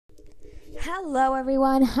Hello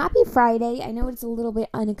everyone, happy Friday. I know it's a little bit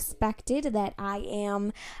unexpected that I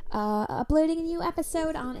am uploading a new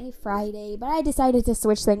episode on a Friday, but I decided to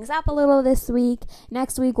switch things up a little this week.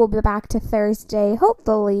 Next week we'll be back to Thursday,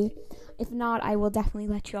 hopefully. If not, I will definitely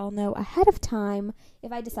let you all know ahead of time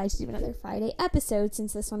if I decide to do another Friday episode,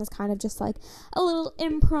 since this one is kind of just like a little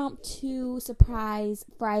impromptu surprise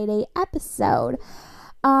Friday episode.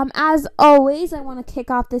 As always, I want to kick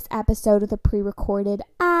off this episode with a pre-recorded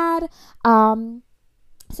ad.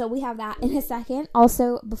 So we have that in a second.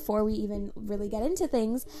 Also, before we even really get into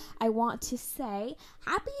things, I want to say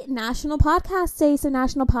happy National Podcast Day. So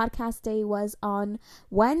National Podcast Day was on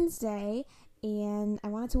Wednesday, and I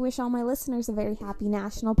wanted to wish all my listeners a very happy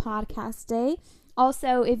National Podcast Day.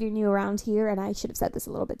 Also, if you're new around here, and I should have said this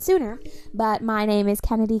a little bit sooner, but my name is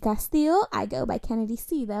Kennedy Castillo. I go by Kennedy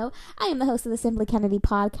C, though. I am the host of the Simply Kennedy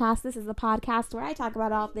podcast. This is a podcast where I talk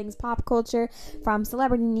about all things pop culture, from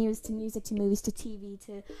celebrity news to music to movies to TV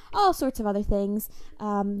to all sorts of other things.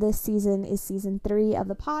 This season is season 3 of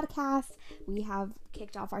the podcast. We have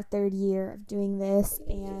kicked off our 3rd year of doing this,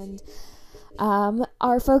 and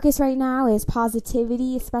our focus right now is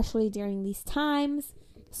positivity, especially during these times.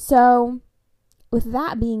 So with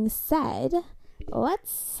that being said,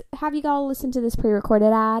 let's have you all listen to this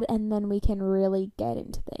pre-recorded ad, and then we can really get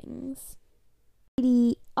into things.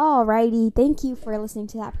 Alrighty, thank you for listening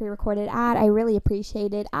to that pre-recorded ad. I really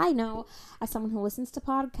appreciate it. I know, as someone who listens to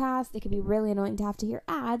podcasts, it can be really annoying to have to hear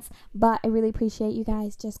ads, but I really appreciate you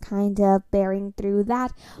guys just kind of bearing through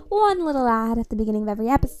that one little ad at the beginning of every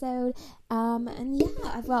episode. And yeah,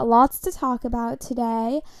 I've got lots to talk about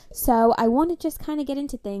today, so I want to just kind of get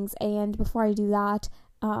into things, and before I do that,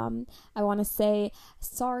 I want to say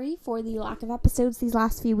sorry for the lack of episodes these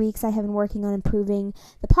last few weeks. I have been working on improving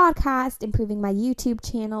the podcast, improving my YouTube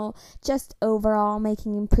channel, just overall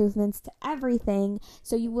making improvements to everything.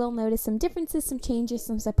 So you will notice some differences, some changes,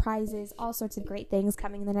 some surprises, all sorts of great things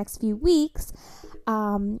coming in the next few weeks.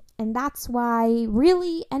 And that's why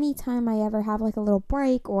really anytime I ever have like a little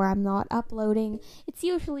break or I'm not uploading, it's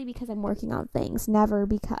usually because I'm working on things, never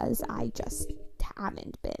because I just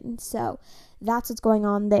haven't been. So that's what's going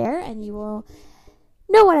on there, and you will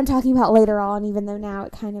know what I'm talking about later on, even though now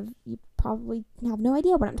you probably have no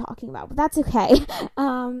idea what I'm talking about, but that's okay.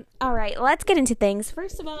 Alright, let's get into things.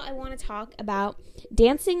 First of all, I want to talk about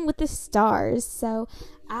Dancing with the Stars. So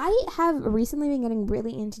I have recently been getting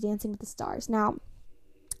really into Dancing with the Stars. Now,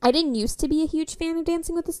 I didn't used to be a huge fan of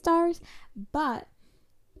Dancing with the Stars, but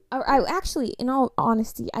I actually, in all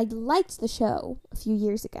honesty, I liked the show a few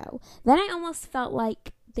years ago. Then I almost felt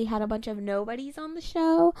like they had a bunch of nobodies on the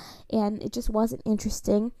show, and it just wasn't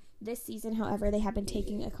interesting. This season, however, they have been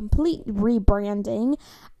taking a complete rebranding.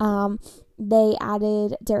 They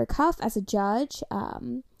added Derek Huff as a judge,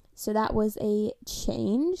 so that was a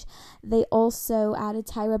change. They also added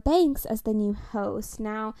Tyra Banks as the new host.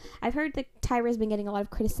 Now, I've heard that Tyra's been getting a lot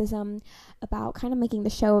of criticism about kind of making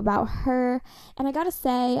the show about her, and I gotta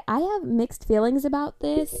say, I have mixed feelings about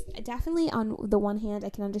this. Definitely, on the one hand,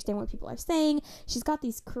 I can understand what people are saying. She's got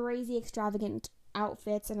these crazy, extravagant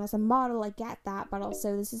outfits, and as a model, I get that, but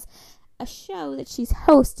also this is a show that she's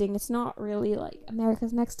hosting. It's not really like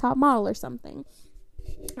America's Next Top Model or something.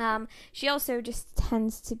 She also just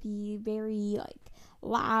tends to be very like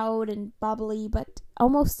loud and bubbly, but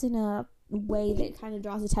almost in a way that kind of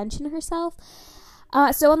draws attention to herself.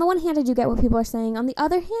 So on the one hand, I do get what people are saying. On the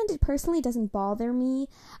other hand, it personally doesn't bother me.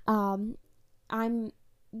 I'm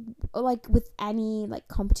like with any like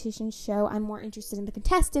competition show, I'm more interested in the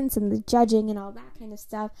contestants and the judging and all that kind of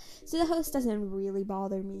stuff. So the host doesn't really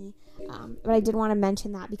bother me. But I did want to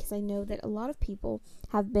mention that because I know that a lot of people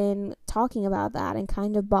have been talking about that and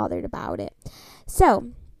kind of bothered about it.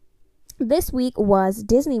 So this week was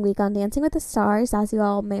Disney Week on Dancing with the Stars, as you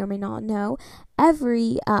all may or may not know.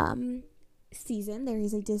 Every season there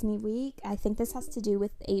is a Disney Week. I think this has to do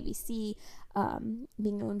with ABC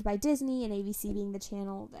being owned by Disney, and ABC being the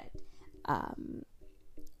channel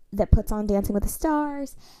that puts on Dancing with the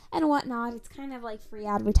Stars and whatnot. It's kind of like free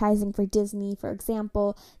advertising for Disney. For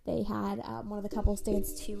example, they had one of the couples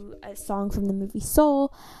dance to a song from the movie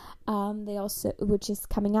Soul. They also, which is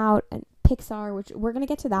coming out, and Pixar, which we're going to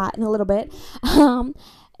get to that in a little bit.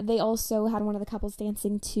 They also had one of the couples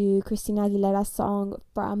dancing to Christina Aguilera's song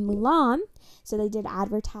from Mulan. So they did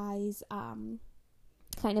advertise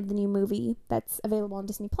kind of the new movie that's available on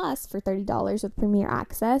Disney Plus for $30 with Premier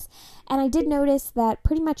Access. And I did notice that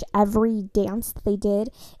pretty much every dance that they did,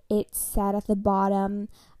 it said at the bottom,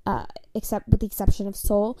 except with the exception of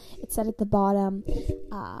Soul. It said at the bottom,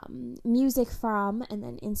 music from, and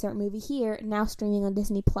then insert movie here, now streaming on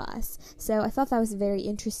Disney Plus. So I thought that was very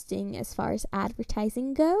interesting as far as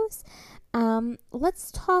advertising goes.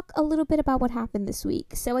 Let's talk a little bit about what happened this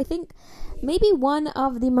week. So I think maybe one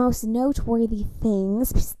of the most noteworthy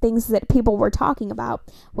things that people were talking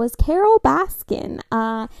about was Carole Baskin.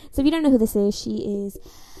 So if you don't know who this is, she is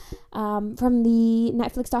from the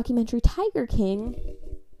Netflix documentary Tiger King.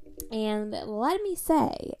 And let me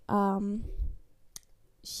say,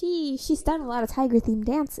 she's done a lot of tiger-themed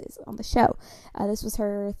dances on the show. This was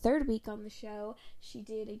her third week on the show. She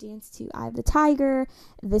did a dance to Eye of the Tiger.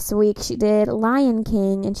 This week she did Lion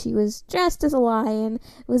King, and she was dressed as a lion.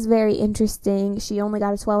 It was very interesting. She only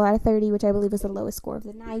got a 12 out of 30, which I believe was the lowest score of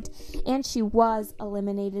the night, and she was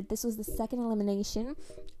eliminated. This was the second elimination.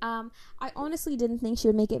 I honestly didn't think she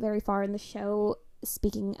would make it very far in the show,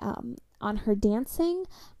 speaking on her dancing,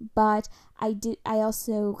 but I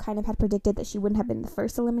also kind of had predicted that she wouldn't have been the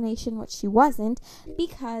first elimination, which she wasn't,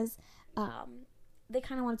 because they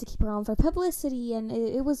kind of wanted to keep her on for publicity, and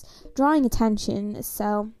it was drawing attention,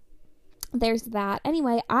 so there's that.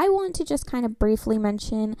 Anyway, I want to just kind of briefly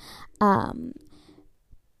mention kind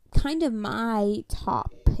of my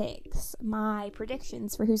top picks, my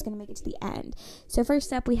predictions for who's going to make it to the end. So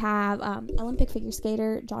first up, we have Olympic figure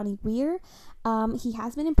skater Johnny Weir. He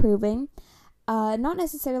has been improving. Not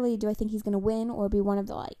necessarily do I think he's going to win or be one of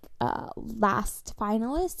the last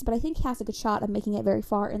finalists, but I think he has a good shot of making it very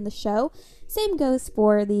far in the show. Same goes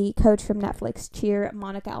for the coach from Netflix Cheer,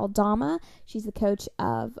 Monica Aldama. She's the coach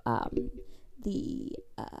of the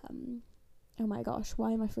oh my gosh,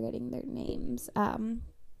 why am I forgetting their names?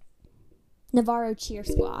 Navarro Cheer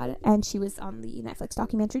Squad, and she was on the Netflix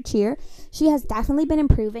documentary Cheer. She has definitely been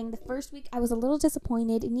improving. The first week I was a little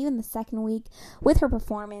disappointed, and even the second week with her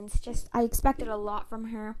performance, I expected a lot from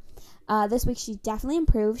her. This week she definitely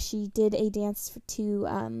improved. She did a dance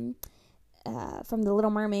to from The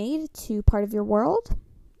Little Mermaid to Part of Your World,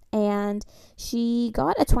 and she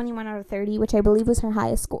got a 21 out of 30, which I believe was her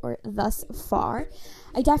highest score thus far.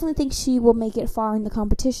 I definitely think she will make it far in the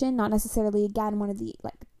competition, not necessarily again one of the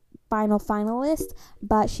final finalist,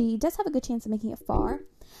 but she does have a good chance of making it far.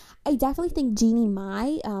 I definitely think Jeannie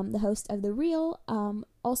Mai, the host of The Real,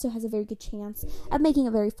 also has a very good chance of making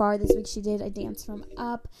it very far. This week she did a dance from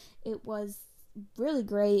Up. It was really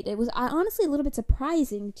great. It was honestly a little bit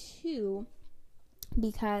surprising too,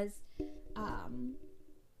 because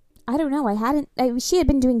I don't know, she had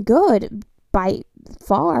been doing good by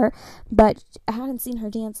far, but I hadn't seen her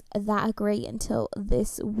dance that great until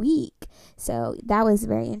this week, so that was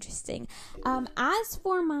very interesting. As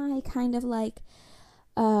for my kind of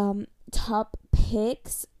top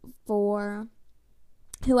picks for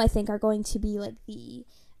who I think are going to be the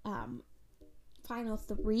final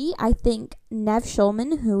three, I think Nev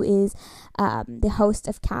Schulman, who is the host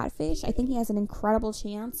of Catfish, I think he has an incredible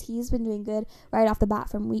chance. He's been doing good right off the bat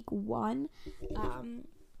from week 1.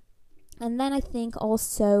 And then I think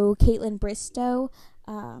also Caitlin Bristow,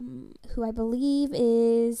 who I believe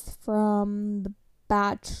is from The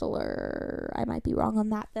Bachelor. I might be wrong on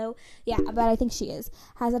that, though. Yeah, but I think she has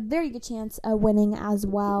a very good chance of winning as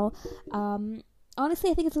well.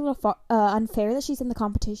 Honestly, I think it's a little unfair that she's in the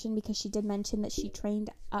competition, because she did mention that she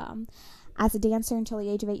trained as a dancer until the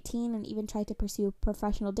age of 18 and even tried to pursue a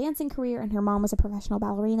professional dancing career, and her mom was a professional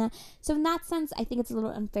ballerina. So in that sense, I think it's a little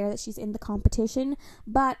unfair that she's in the competition,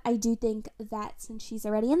 but I do think that since she's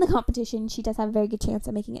already in the competition, she does have a very good chance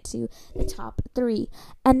of making it to the top 3.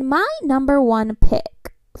 And my number 1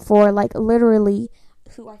 pick for literally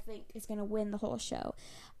who I think is going to win the whole show,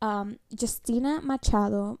 Justina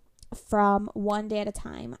Machado from One Day at a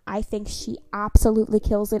Time. I think she absolutely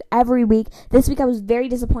kills it every week. This week I was very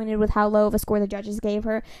disappointed with how low of a score the judges gave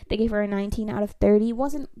her. They gave her a 19 out of 30. It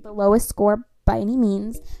wasn't the lowest score by any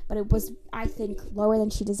means, but it was, I think, lower than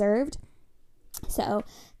she deserved. So,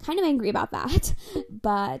 kind of angry about that.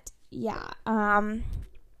 But, yeah. And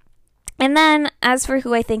then, as for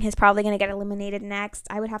who I think is probably going to get eliminated next,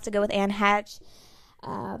 I would have to go with Anne Hatch.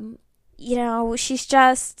 She's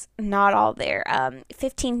just not all there.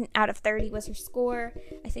 15 out of 30 was her score.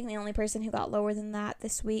 I think the only person who got lower than that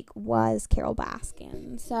this week was Carole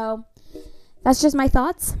Baskin. So that's just my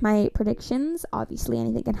thoughts, my predictions. Obviously,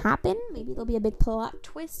 anything can happen. Maybe there'll be a big plot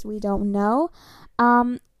twist. We don't know.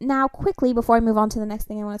 Now, quickly, before I move on to the next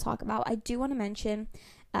thing I want to talk about, I do want to mention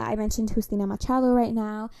I mentioned Justina Machado right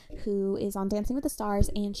now, who is on Dancing with the Stars,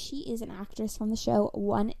 and she is an actress from the show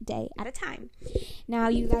One Day at a Time. Now,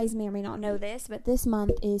 you guys may or may not know this, but this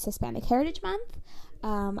month is Hispanic Heritage Month.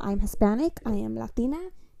 I'm Hispanic. I am Latina.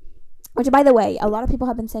 which, by the way, a lot of people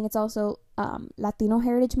have been saying it's also Latino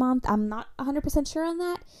Heritage Month. I'm not 100% sure on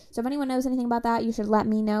that. So if anyone knows anything about that, you should let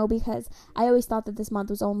me know, because I always thought that this month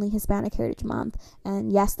was only Hispanic Heritage Month.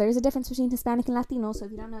 And yes, there's a difference between Hispanic and Latino. So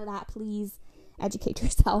if you don't know that, please educate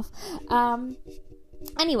yourself.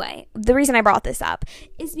 Anyway, the reason I brought this up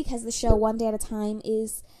is because the show One Day at a Time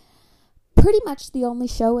is pretty much the only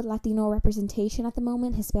show with Latino representation at the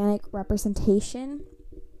moment, Hispanic representation.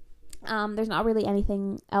 There's not really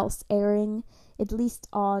anything else airing, at least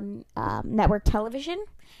on network television.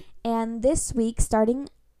 And this week, starting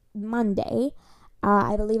Monday,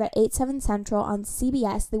 I believe at 8/7 Central on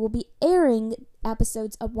CBS, they will be airing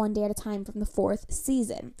episodes of One Day at a Time from the 4th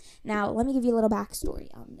season. Now, let me give you a little backstory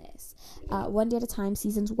on this. One Day at a Time,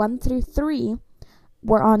 seasons 1 through 3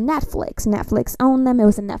 were on Netflix. Netflix owned them. It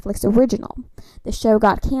was a Netflix original. The show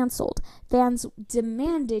got canceled. Fans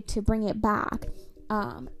demanded to bring it back.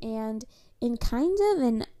 And in kind of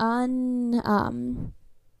an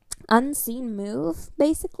unseen move,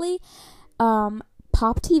 basically,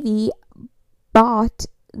 Pop TV bought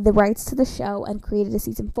the rights to the show and created a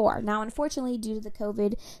season 4. Now, unfortunately, due to the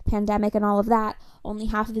COVID pandemic and all of that, only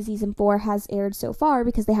half of the season 4 has aired so far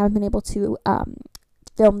because they haven't been able to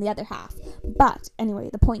film the other half. But anyway,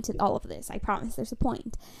 the point to all of this, I promise there's a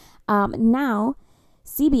point. Now,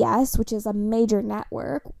 CBS, which is a major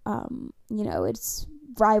network, it's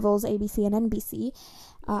rivals ABC and NBC,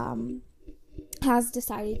 has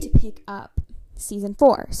decided to pick up season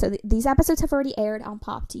 4. So these episodes have already aired on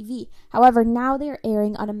Pop TV. However, now they're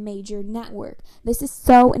airing on a major network. This is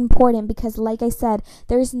so important because, like I said,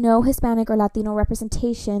 there's no Hispanic or Latino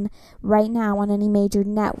representation right now on any major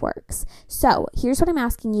networks. So here's what I'm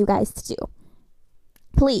asking you guys to do.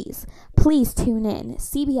 Please tune in.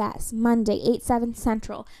 CBS, Monday, 8/7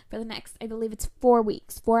 Central for the next, I believe it's 4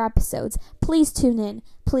 weeks, 4 episodes. Please tune in.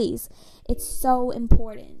 Please. It's so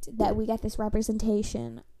important that we get this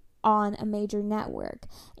representation on a major network.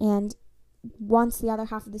 And once the other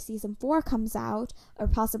half of the season 4 comes out, or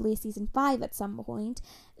possibly season 5 at some point,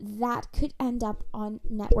 that could end up on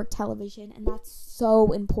network television, and that's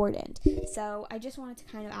so important. So I just wanted to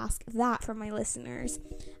kind of ask that from my listeners,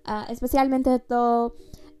 especialmente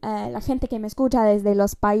la gente que me escucha desde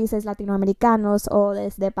los países latinoamericanos o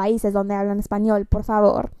desde países donde hablan español, por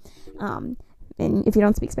favor. And if you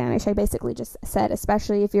don't speak Spanish, I basically just said,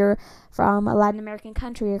 especially if you're from a Latin American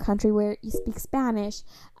country, or a country where you speak Spanish,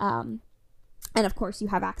 and of course you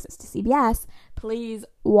have access to CBS, please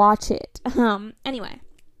watch it. Anyway,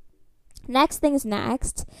 next thing's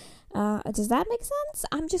next. Does that make sense?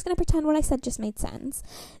 I'm just going to pretend what I said just made sense.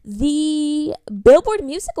 The Billboard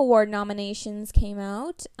Music Award nominations came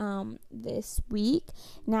out this week.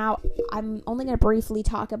 Now, I'm only going to briefly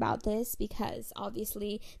talk about this because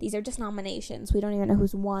obviously these are just nominations. We don't even know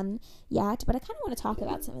who's won yet, but I kind of want to talk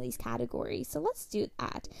about some of these categories. So let's do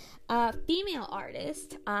that. Female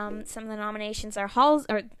artist. Some of the nominations are all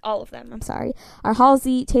of them, are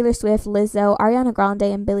Halsey, Taylor Swift, Lizzo, Ariana Grande,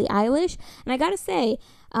 and Billie Eilish. And I gotta say,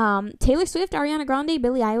 Taylor Swift, Ariana Grande,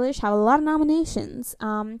 Billie Eilish have a lot of nominations.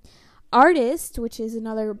 Artist, which is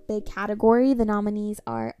another big category, the nominees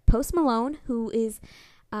are Post Malone, who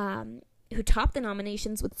topped the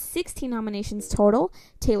nominations with 16 nominations total.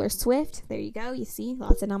 Taylor Swift, there you go, you see,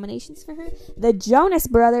 lots of nominations for her. The Jonas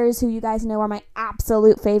Brothers, who you guys know are my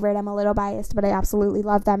absolute favorite. I'm a little biased, but I absolutely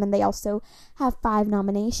love them, and they also have 5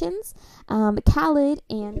 nominations. Khaled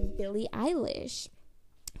and Billie Eilish.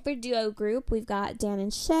 For duo group, we've got Dan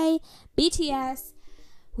and Shay. BTS,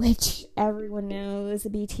 which everyone knows,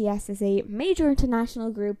 BTS is a major international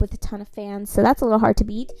group with a ton of fans, so that's a little hard to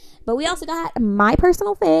beat. But we also got my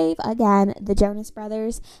personal fave, again, the Jonas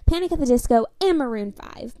Brothers, Panic at the Disco, and Maroon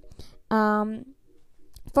 5.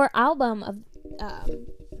 For album of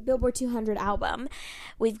Billboard 200 album,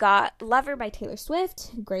 we've got Lover by Taylor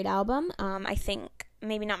Swift, great album. I think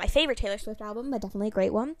maybe not my favorite Taylor Swift album, but definitely a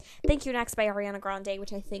great one. Thank You Next by Ariana Grande,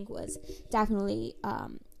 which I think was definitely,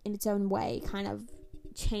 in its own way, kind of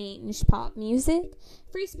changed pop music.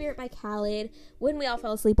 Free Spirit by Khaled. When We All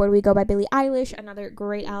Fell Asleep, Where Do We Go by Billie Eilish, another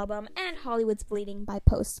great album. And Hollywood's Bleeding by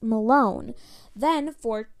Post Malone. Then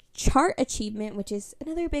for chart achievement, which is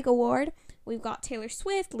another big award, we've got Taylor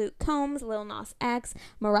Swift, Luke Combs, Lil Nas X,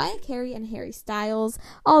 Mariah Carey, and Harry Styles.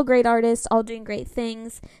 All great artists, all doing great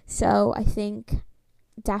things. So I think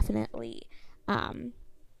definitely,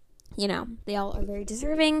 they all are very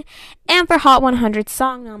deserving. And for Hot 100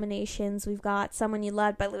 song nominations, we've got Someone You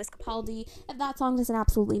Loved by Lewis Capaldi. If that song doesn't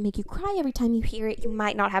absolutely make you cry every time you hear it, you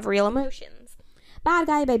might not have real emotions. Bad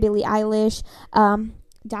Guy by Billie Eilish.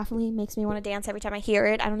 definitely makes me want to dance every time I hear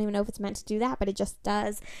it. I don't even know if it's meant to do that, but it just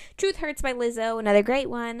does. Truth Hurts by Lizzo, another great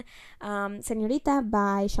one. Senorita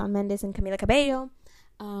by Shawn Mendes and Camila Cabello.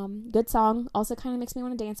 Good song. Also kind of makes me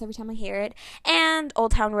want to dance every time I hear it. And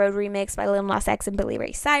Old Town Road remix by Lil Nas X and Billy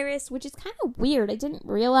Ray Cyrus, which is kind of weird. I didn't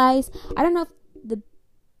realize. I don't know if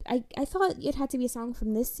I thought it had to be a song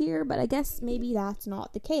from this year, but I guess maybe that's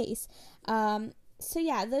not the case. So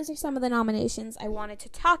yeah, those are some of the nominations I wanted to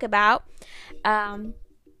talk about.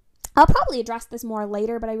 I'll probably address this more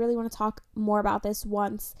later, but I really want to talk more about this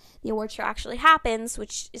once the award show actually happens,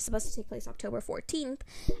 which is supposed to take place October 14th,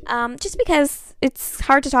 just because it's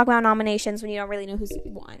hard to talk about nominations when you don't really know who's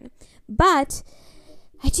won. But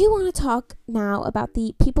I do want to talk now about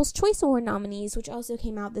the People's Choice Award nominees, which also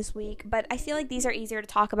came out this week, but I feel like these are easier to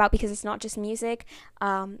talk about because it's not just music.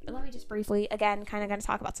 Let me just briefly, again, kind of going to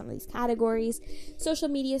talk about some of these categories. Social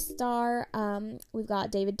media star, we've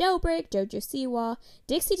got David Dobrik, Jojo Siwa,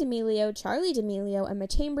 Dixie D'Amelio, Charlie D'Amelio, Emma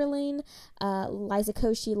Chamberlain, Liza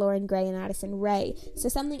Koshy, Lauren Gray, and Addison Rae. So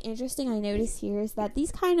something interesting I noticed here is that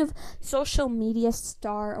these kind of social media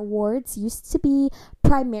star awards used to be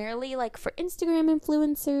primarily like for Instagram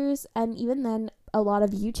influencers and even then a lot of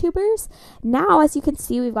YouTubers. Now, as you can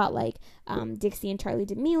see, we've got like Dixie and Charlie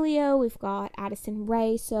D'Amelio, we've got Addison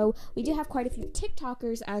Rae, so we do have quite a few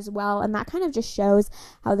TikTokers as well, and that kind of just shows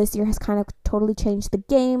how this year has kind of totally changed the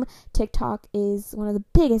game. TikTok is one of the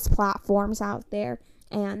biggest platforms out there,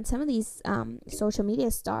 and some of these social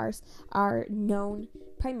media stars are known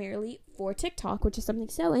primarily for TikTok, which is something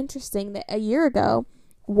so interesting that a year ago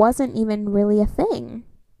wasn't even really a thing.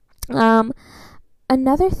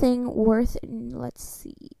 Another thing worth, let's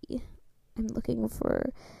see, I'm looking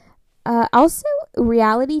for, also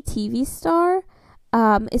reality TV star,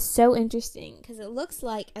 is so interesting because it looks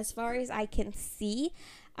like, as far as I can see,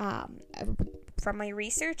 from my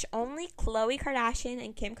research, only Khloe Kardashian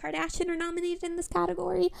and Kim Kardashian are nominated in this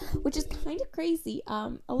category, which is kind of crazy,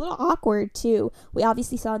 a little awkward too. We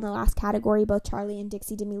obviously saw in the last category both Charlie and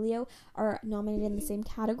Dixie D'Amelio are nominated in the same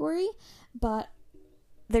category, but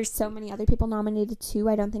there's so many other people nominated too.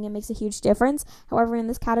 I don't think it makes a huge difference. However, in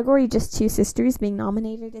this category, just two sisters being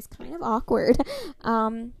nominated is kind of awkward.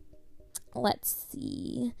 Let's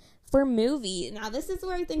see. For movie, now this is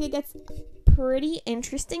where I think it gets pretty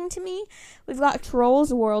interesting to me. We've got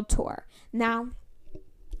Trolls World Tour. Now,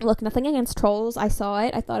 look, nothing against Trolls. I saw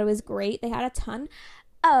it. I thought it was great. They had a ton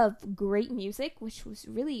of great music, which was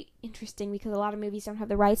really interesting because a lot of movies don't have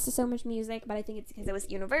the rights to so much music, but I think it's because it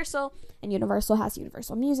was Universal, and Universal has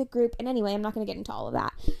Universal Music Group. And anyway, I'm not going to get into all of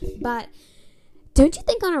that. But don't you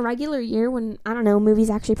think on a regular year when, I don't know,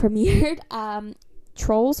 movies actually premiered,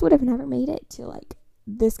 Trolls would have never made it to, like,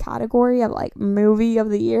 this category of, like, movie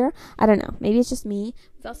of the year? I don't know. Maybe it's just me.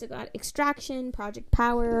 We've also got Extraction, Project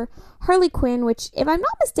Power, Harley Quinn, which, if I'm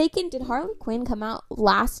not mistaken, did Harley Quinn come out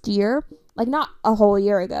last year? Like, not a whole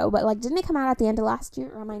year ago, but, like, didn't it come out at the end of last year,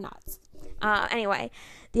 or am I nuts? Anyway,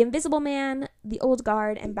 The Invisible Man, The Old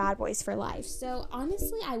Guard, and Bad Boys for Life. So,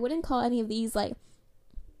 honestly, I wouldn't call any of these, like,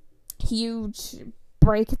 huge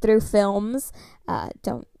breakthrough films.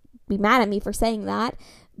 Don't be mad at me for saying that.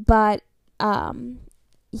 But,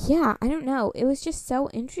 yeah, I don't know. It was just so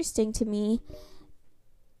interesting to me.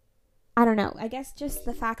 I don't know. I guess just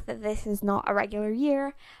the fact that this is not a regular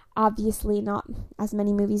year. Obviously, not as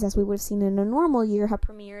many movies as we would have seen in a normal year have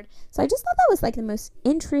premiered. So I just thought that was like the most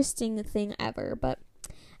interesting thing ever. But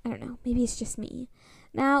I don't know. Maybe it's just me.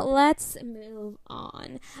 Now, let's move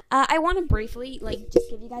on. I want to briefly, like, just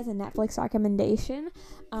give you guys a Netflix recommendation.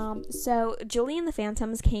 So, Julie and the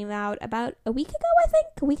Phantoms came out about a week ago, I think,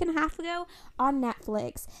 a week and a half ago, on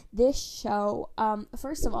Netflix. This show,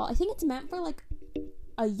 first of all, I think it's meant for, like,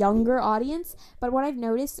 a younger audience, but what I've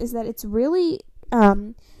noticed is that it's really,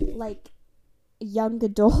 like, young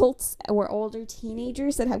adults or older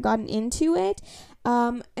teenagers that have gotten into it,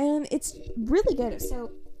 and it's really good.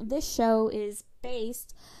 So, this show is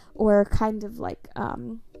based, or kind of like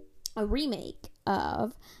a remake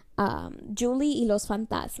of Julie y los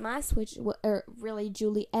Fantasmas, which really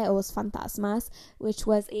Julie e os Fantasmas, which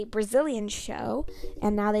was a Brazilian show,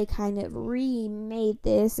 and now they kind of remade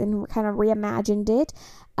this and kind of reimagined it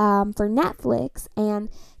for Netflix. And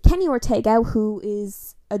Kenny Ortega, who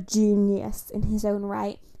is a genius in his own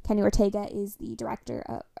right. Kenny Ortega is the director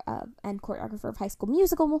of and choreographer of High School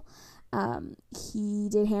Musical. He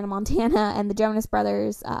did Hannah Montana and the Jonas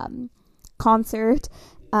Brothers concert.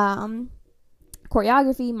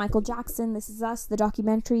 Choreography, Michael Jackson, This Is Us, the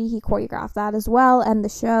documentary, he choreographed that as well. And the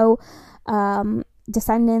show,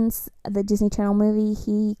 Descendants, the Disney Channel movie,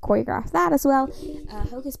 he choreographed that as well.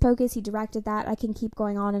 Hocus Pocus, he directed that. I can keep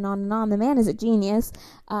going on and on and on. The man is a genius.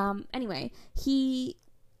 Anyway, he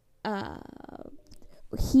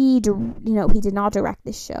he did not direct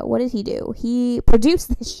this show. What did he do? He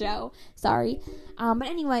produced this show. Sorry. But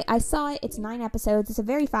anyway, I saw it. It's 9 episodes. It's a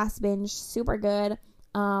very fast binge. Super good.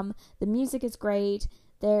 The music is great.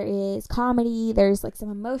 There is comedy. There's like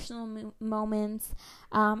some emotional moments.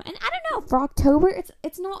 And I don't know, for October,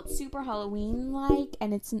 it's not super Halloween-like,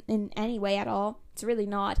 and it's in any way at all. It's really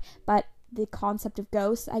not. But the concept of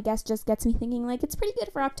ghosts, I guess, just gets me thinking, like, it's pretty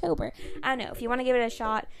good for October. I don't know. If you want to give it a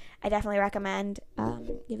shot, I definitely recommend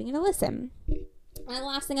giving it a listen. And the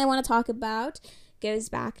last thing I want to talk about goes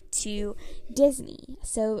back to Disney.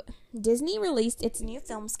 So Disney released its new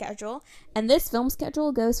film schedule, and this film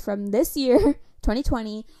schedule goes from this year,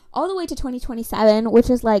 2020, all the way to 2027, which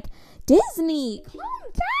is like, Disney,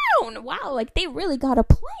 calm down. Wow, like, they really got a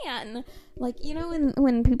plan. Like,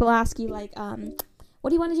 when people ask you, like, what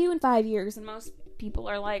do you want to do in 5 years? And most people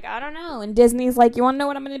are like, I don't know. And Disney's like, you want to know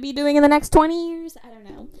what I'm going to be doing in the next 20 years? I don't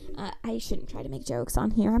know. I shouldn't try to make jokes on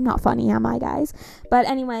here. I'm not funny, am I, guys? But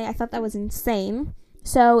anyway, I thought that was insane.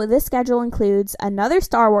 So this schedule includes another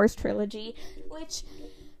Star Wars trilogy, which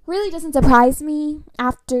really doesn't surprise me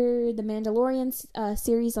after the Mandalorian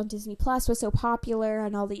series on Disney Plus was so popular,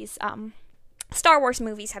 and all these Star Wars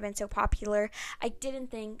movies have been so popular. I didn't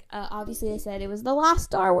think, obviously they said it was the last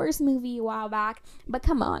Star Wars movie a while back, but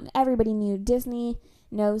come on, everybody knew. Disney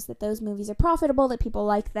knows that those movies are profitable, that people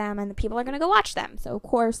like them, and that people are going to go watch them. So, of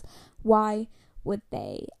course, why would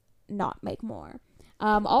they not make more?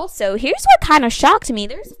 Also, here's what kind of shocked me.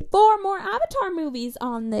 There's 4 more Avatar movies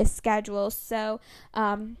on this schedule. So,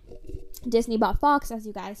 Disney bought Fox, as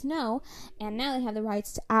you guys know, and now they have the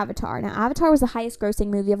rights to Avatar. Now, Avatar was the highest grossing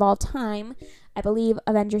movie of all time. I believe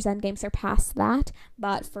Avengers Endgame surpassed that,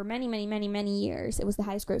 but for many, many, many, many years, it was the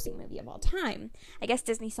highest grossing movie of all time. I guess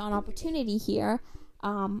Disney saw an opportunity here.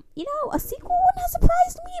 A sequel wouldn't have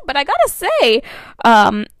surprised me, but I gotta say,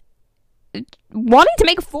 wanting to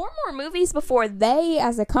make 4 more movies before they,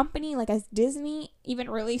 as a company, like as Disney, even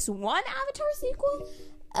release one Avatar sequel,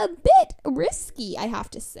 a bit risky, I have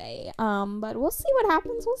to say. But we'll see what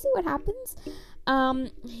happens.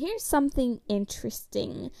 Here's something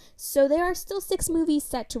interesting. So there are still 6 movies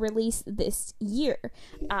set to release this year.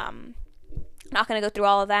 Not going to go through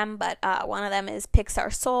all of them, but one of them is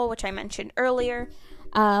Pixar Soul, which I mentioned earlier.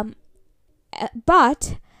 But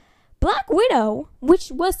Black Widow,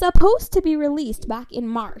 which was supposed to be released back in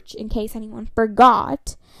March, in case anyone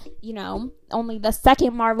forgot, only the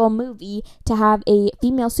second Marvel movie to have a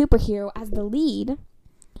female superhero as the lead,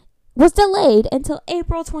 was delayed until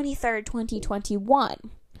April 23rd, 2021.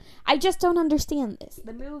 I just don't understand this.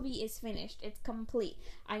 The movie is finished. It's complete.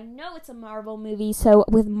 I know it's a Marvel movie, so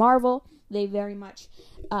with Marvel, they very much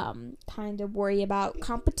kind of worry about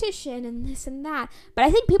competition and this and that. But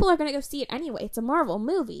I think people are going to go see it anyway. It's a Marvel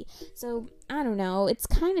movie. So, I don't know. It's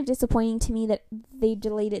kind of disappointing to me that they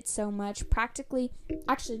delayed it so much. More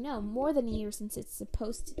than a year since it's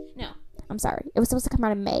supposed to. No, I'm sorry. It was supposed to come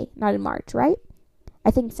out in May, not in March, right?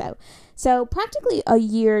 I think so. So, practically a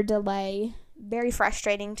year delay. Very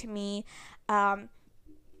frustrating to me.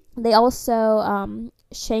 They also,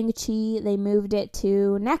 Shang-Chi, they moved it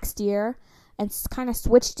to next year and kind of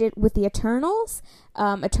switched it with the Eternals.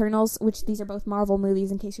 Eternals, which these are both Marvel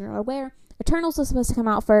movies in case you're not aware. Eternals was supposed to come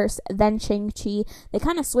out first, then Shang-Chi. They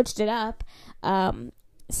kind of switched it up.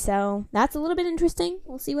 So that's a little bit interesting.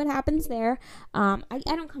 We'll see what happens there. I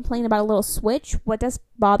don't complain about a little switch. What does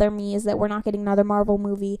bother me is that we're not getting another Marvel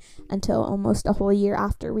movie until almost a whole year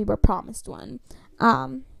after we were promised one.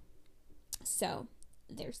 So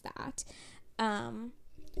there's that.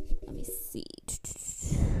 Let me see.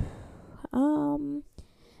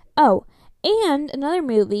 And another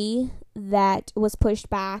movie that was pushed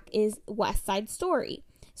back is West Side Story.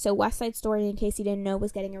 So West Side Story, in case you didn't know,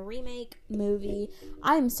 was getting a remake movie.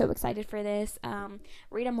 I'm so excited for this.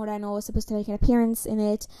 Rita Moreno was supposed to make an appearance in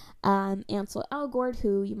it. Ansel Elgort,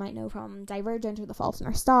 who you might know from Divergent or The Fault in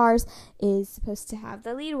Our Stars, is supposed to have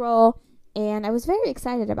the lead role. And I was very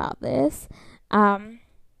excited about this.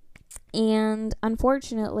 And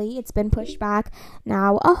unfortunately, it's been pushed back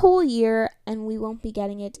now a whole year, and we won't be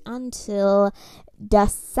getting it until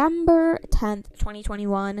December 10th,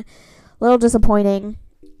 2021. A little disappointing.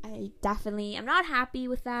 I definitely am not happy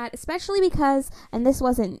with that, especially because, and this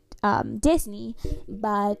wasn't Disney,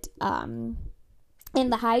 but In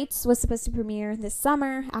the Heights was supposed to premiere this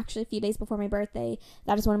summer, actually a few days before my birthday.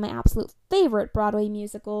 That is one of my absolute favorite Broadway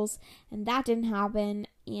musicals, and that didn't happen,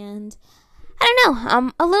 and I don't know,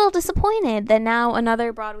 I'm a little disappointed that now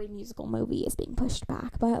another Broadway musical movie is being pushed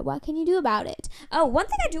back, but what can you do about it? Oh, one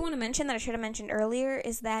thing I do want to mention that I should have mentioned earlier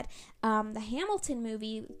is that the Hamilton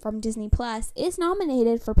movie from Disney Plus is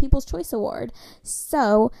nominated for People's Choice Award.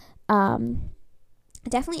 So,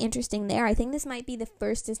 definitely interesting there. I think this might be the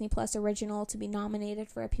first Disney Plus original to be nominated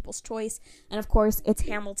for a People's Choice. And of course, it's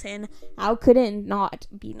Hamilton. How could it not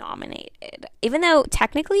be nominated? Even though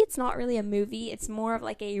technically it's not really a movie, it's more of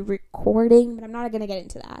like a recording, but I'm not going to get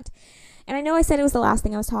into that. And I know I said it was the last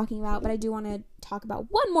thing I was talking about, but I do want to talk about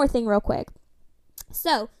one more thing real quick.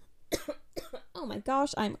 So, oh my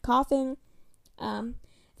gosh, I'm coughing.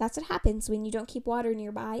 That's what happens when you don't keep water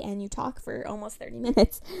nearby and you talk for almost 30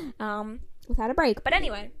 minutes. Without a break. But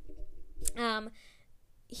anyway, the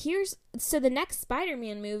next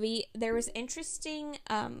Spider-Man movie, there was interesting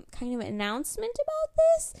kind of announcement about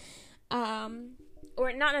this,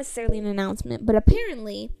 or not necessarily an announcement, but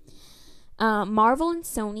apparently Marvel and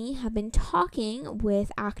Sony have been talking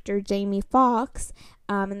with actor Jamie Foxx,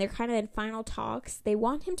 and they're kind of in final talks. They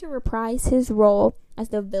want him to reprise his role as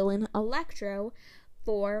the villain Electro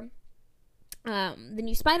for the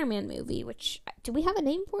new Spider-Man movie, which, do we have a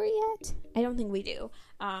name for it yet? I don't think we do.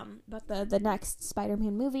 But the next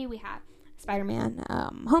Spider-Man movie, we have Spider-Man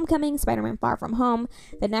Homecoming, Spider-Man Far From Home.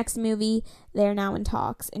 The next movie, they're now in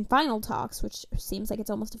final talks, which seems like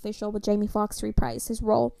it's almost official, with Jamie Foxx to reprise his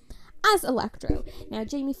role as Electro. Now,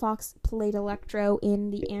 Jamie Foxx played Electro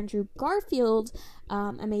in the Andrew Garfield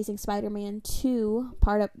Amazing Spider-Man 2,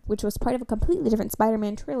 which was part of a completely different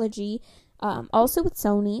Spider-Man trilogy, also with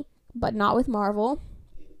Sony, but not with Marvel.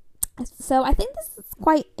 So I think this is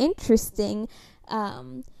quite interesting.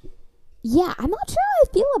 I'm not sure how I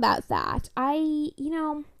feel about that.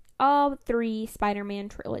 All three Spider-Man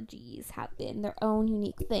trilogies have been their own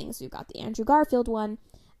unique things. We've got the Andrew Garfield one,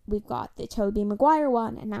 we've got the Tobey Maguire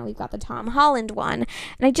one, and now we've got the Tom Holland one.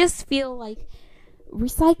 And I just feel like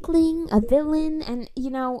recycling a villain, and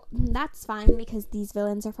that's fine because these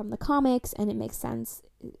villains are from the comics and it makes sense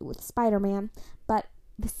with Spider-Man, but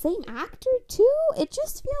the same actor too, it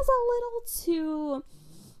just feels a little too,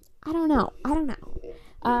 I don't know.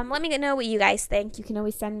 Let me know what you guys think. You can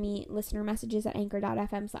always send me listener messages at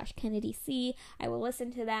anchor.fm/KennedyC. I will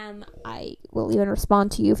listen to them. I will even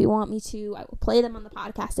respond to you if you want me to. I will play them on the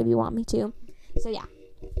podcast if you want me to. So yeah.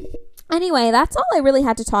 Anyway, that's all I really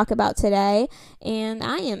had to talk about today, and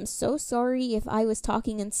I am so sorry if I was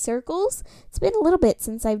talking in circles. It's been a little bit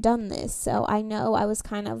since I've done this, so I know I was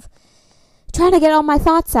kind of trying to get all my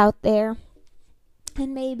thoughts out there,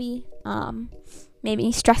 and maybe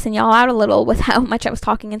stressing y'all out a little with how much I was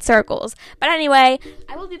talking in circles. But anyway,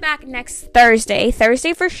 I will be back next Thursday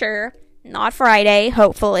for sure, not Friday,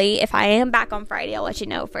 hopefully. If I am back on Friday, I'll let you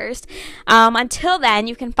know first. Until then,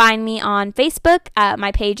 you can find me on Facebook.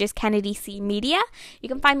 My page is Kennedy C Media. You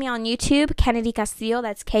can find me on YouTube, Kennedy Castillo.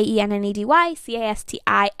 That's KENNEDY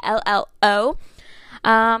CASTILLO.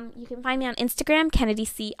 You can find me on Instagram,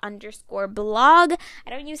 KennedyC_blog. I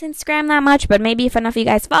don't use Instagram that much, but maybe if enough of you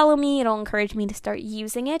guys follow me, it'll encourage me to start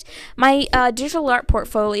using it. My digital art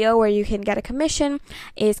portfolio, where you can get a commission,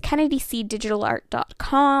 is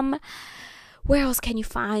KennedyCDigitalArt.com. Where else can you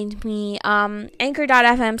find me?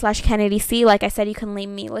 Anchor.fm/KennedyC. Like I said, you can leave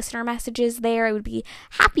me listener messages there. I would be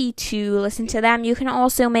happy to listen to them. You can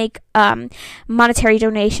also make monetary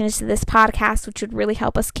donations to this podcast, which would really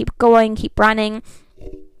help us keep going, keep running.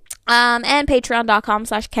 And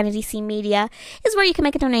patreon.com/KennedyCmedia is where you can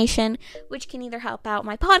make a donation, which can either help out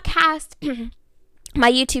my podcast,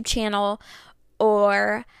 my YouTube channel,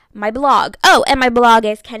 or my blog. Oh, and my blog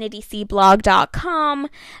is KennedyCblog.com.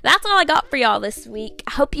 That's all I got for y'all this week.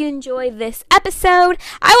 I hope you enjoyed this episode.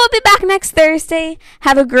 I will be back next Thursday.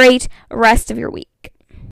 Have a great rest of your week.